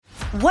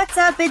What's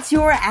up? It's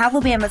your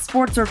Alabama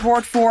Sports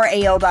Report for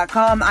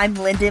AL.com. I'm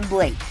Lyndon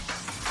Blake.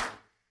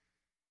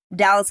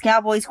 Dallas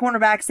Cowboys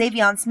cornerback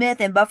Savion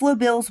Smith and Buffalo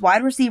Bills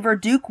wide receiver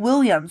Duke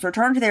Williams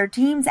returned to their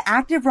team's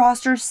active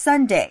roster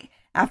Sunday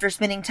after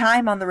spending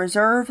time on the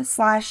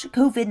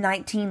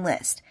reserve/COVID-19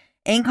 list.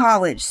 In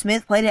college,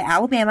 Smith played at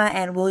Alabama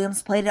and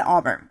Williams played at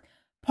Auburn.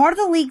 Part of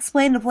the league's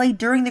plan to play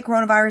during the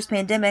coronavirus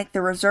pandemic,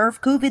 the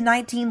reserve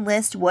COVID-19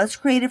 list was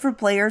created for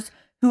players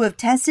who have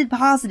tested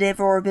positive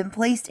or have been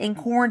placed in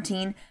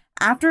quarantine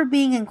after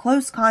being in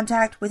close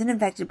contact with an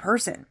infected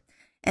person.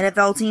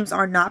 NFL teams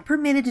are not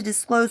permitted to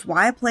disclose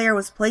why a player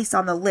was placed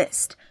on the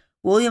list.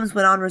 Williams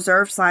went on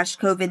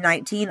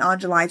reserve/COVID-19 on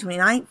July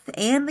 29th,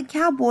 and the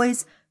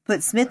Cowboys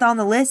put Smith on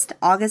the list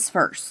August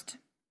 1st.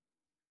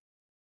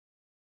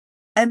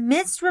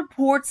 Amidst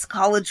reports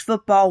college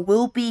football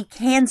will be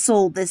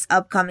canceled this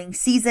upcoming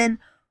season,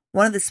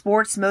 one of the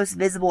sport's most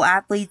visible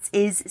athletes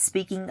is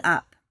speaking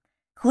up.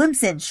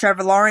 Clemson's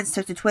Trevor Lawrence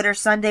took to Twitter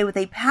Sunday with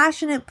a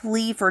passionate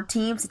plea for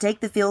teams to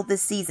take the field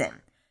this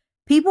season.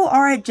 "People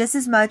are at just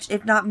as much,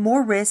 if not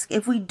more risk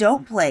if we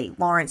don't play,"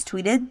 Lawrence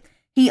tweeted.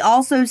 He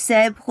also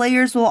said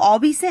players will all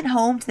be sent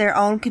home to their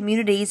own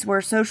communities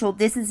where social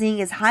distancing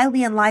is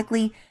highly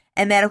unlikely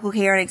and medical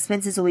care and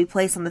expenses will be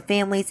placed on the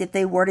families if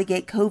they were to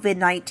get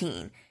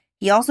COVID-19.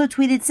 He also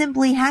tweeted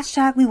simply,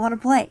 "#we want to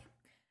play."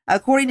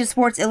 According to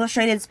Sports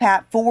Illustrated's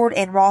Pat Ford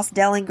and Ross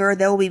Dellinger,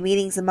 there will be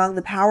meetings among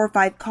the Power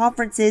 5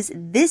 conferences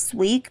this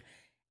week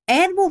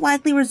and will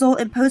likely result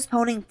in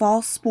postponing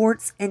fall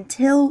sports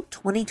until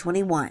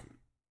 2021.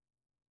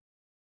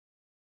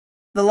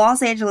 The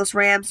Los Angeles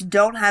Rams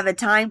don't have a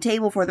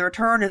timetable for the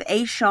return of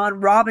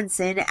A'Shawn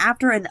Robinson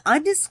after an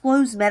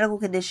undisclosed medical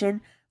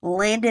condition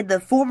landed the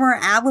former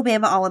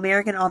Alabama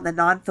All-American on the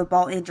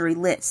non-football injury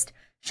list.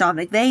 Sean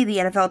McVay, the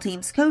NFL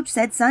team's coach,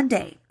 said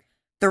Sunday.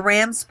 The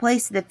Rams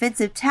placed a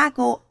defensive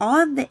tackle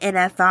on the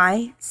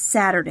NFI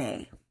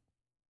Saturday.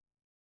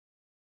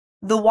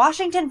 The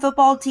Washington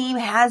football team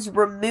has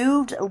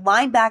removed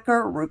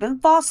linebacker Reuben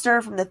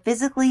Foster from the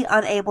physically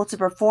unable to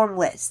perform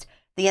list,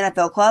 the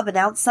NFL club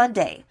announced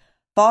Sunday.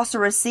 Foster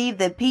received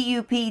the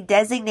PUP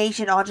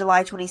designation on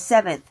July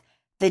 27th,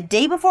 the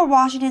day before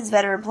Washington's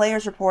veteran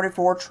players reported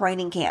for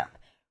training camp.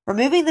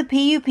 Removing the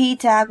PUP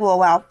tag will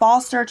allow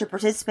Foster to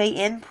participate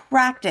in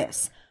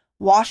practice.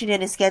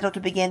 Washington is scheduled to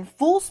begin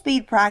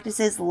full-speed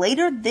practices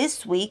later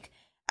this week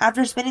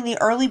after spending the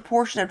early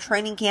portion of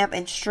training camp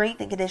in strength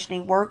and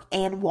conditioning work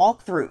and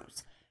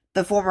walkthroughs.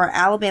 The former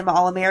Alabama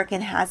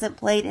All-American hasn't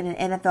played in an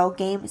NFL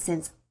game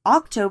since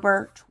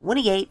October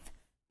 28,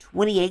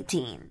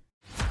 2018.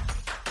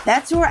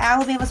 That's your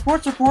Alabama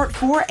Sports Report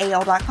for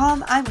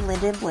AL.com. I'm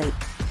Lyndon Blake.